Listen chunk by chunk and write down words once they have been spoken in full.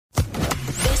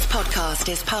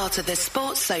podcast is part of the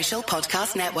Sports Social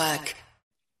Podcast Network.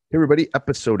 Hey everybody,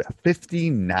 episode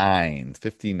 59.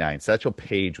 Satchel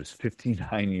Paige was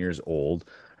 59 years old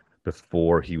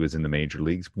before he was in the major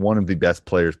leagues. One of the best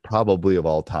players probably of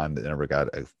all time that never got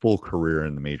a full career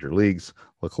in the major leagues.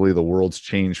 Luckily, the world's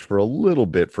changed for a little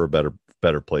bit for a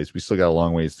better place. We still got a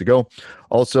long ways to go.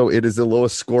 Also, it is the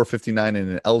lowest score, 59, in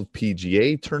an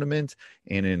LPGA tournament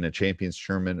and in a Champions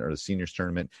tournament or the Seniors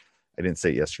tournament. I didn't say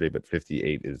it yesterday, but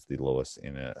 58 is the lowest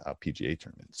in a PGA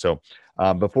tournament. So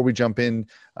before we jump in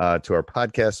to our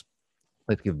podcast,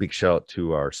 I'd like to give a big shout out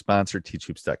to our sponsor,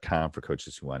 teachhoops.com, for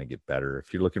coaches who want to get better.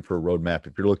 If you're looking for a roadmap,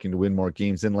 if you're looking to win more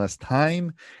games in less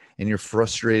time, and you're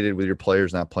frustrated with your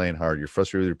players not playing hard, you're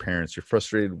frustrated with your parents, you're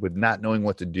frustrated with not knowing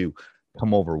what to do,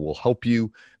 come over. We'll help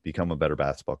you become a better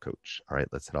basketball coach. All right,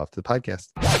 let's head off to the podcast.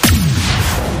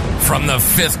 From the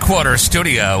Fifth Quarter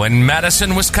Studio in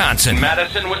Madison, Wisconsin,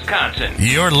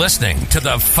 you're listening to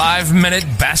the 5-Minute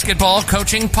Basketball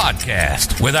Coaching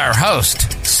Podcast with our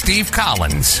host, Steve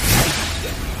Collins.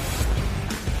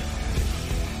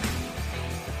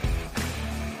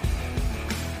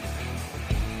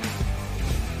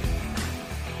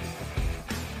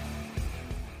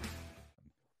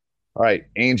 All right,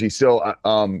 Angie. So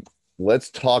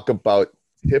let's talk about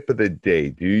tip of the day.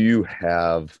 Do you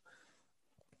have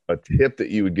a tip that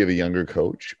you would give a younger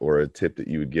coach or a tip that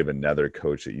you would give another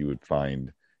coach that you would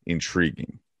find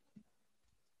intriguing?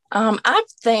 I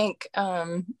think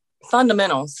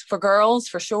fundamentals for girls,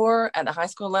 for sure, at the high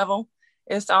school level.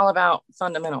 It's all about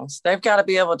fundamentals. They've got to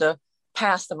be able to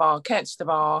pass the ball, catch the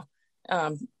ball,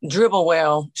 dribble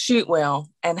well, shoot well,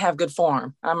 and have good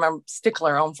form. I'm a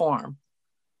stickler on form.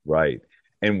 Right.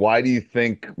 And why do you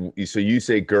think, so you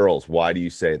say girls, why do you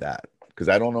say that? Because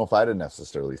I don't know if I'd have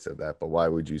necessarily said that, but why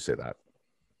would you say that?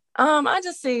 I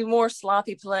just see more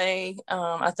sloppy play.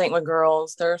 I think with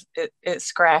girls, it's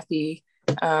scrappy.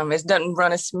 It doesn't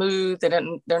run as smooth.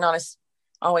 They're not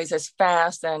always as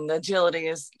fast, and the agility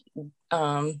is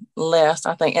less,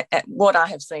 I think, at what I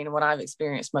have seen and what I've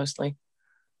experienced mostly.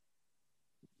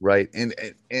 Right. And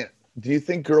do you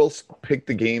think girls pick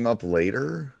the game up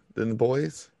later than the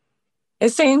boys? It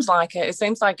seems like it. It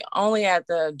seems like only at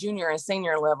the junior and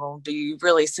senior level do you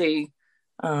really see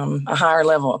a higher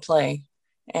level of play.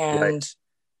 And right.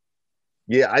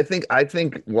 Yeah, I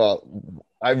think, well,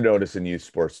 I've noticed in youth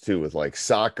sports too, with like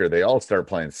soccer, they all start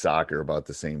playing soccer about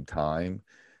the same time.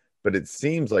 But it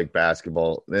seems like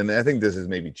basketball, and I think this has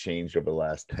maybe changed over the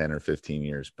last 10 or 15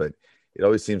 years, but it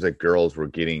always seems like girls were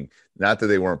getting, not that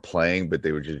they weren't playing, but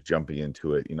they were just jumping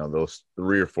into it. You know, those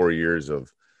 3 or 4 years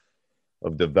of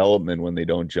development when they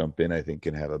don't jump in, I think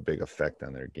can have a big effect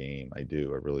on their game. I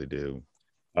really do.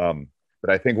 But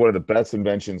I think one of the best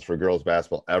inventions for girls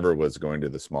basketball ever was going to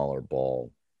the smaller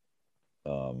ball.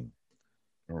 I don't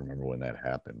remember when that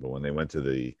happened, but when they went to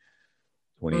the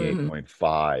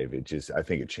 28.5, I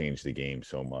think it changed the game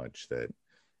so much that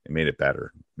it made it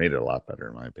a lot better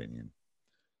in my opinion.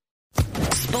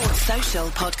 Sports Social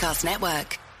Podcast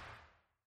Network.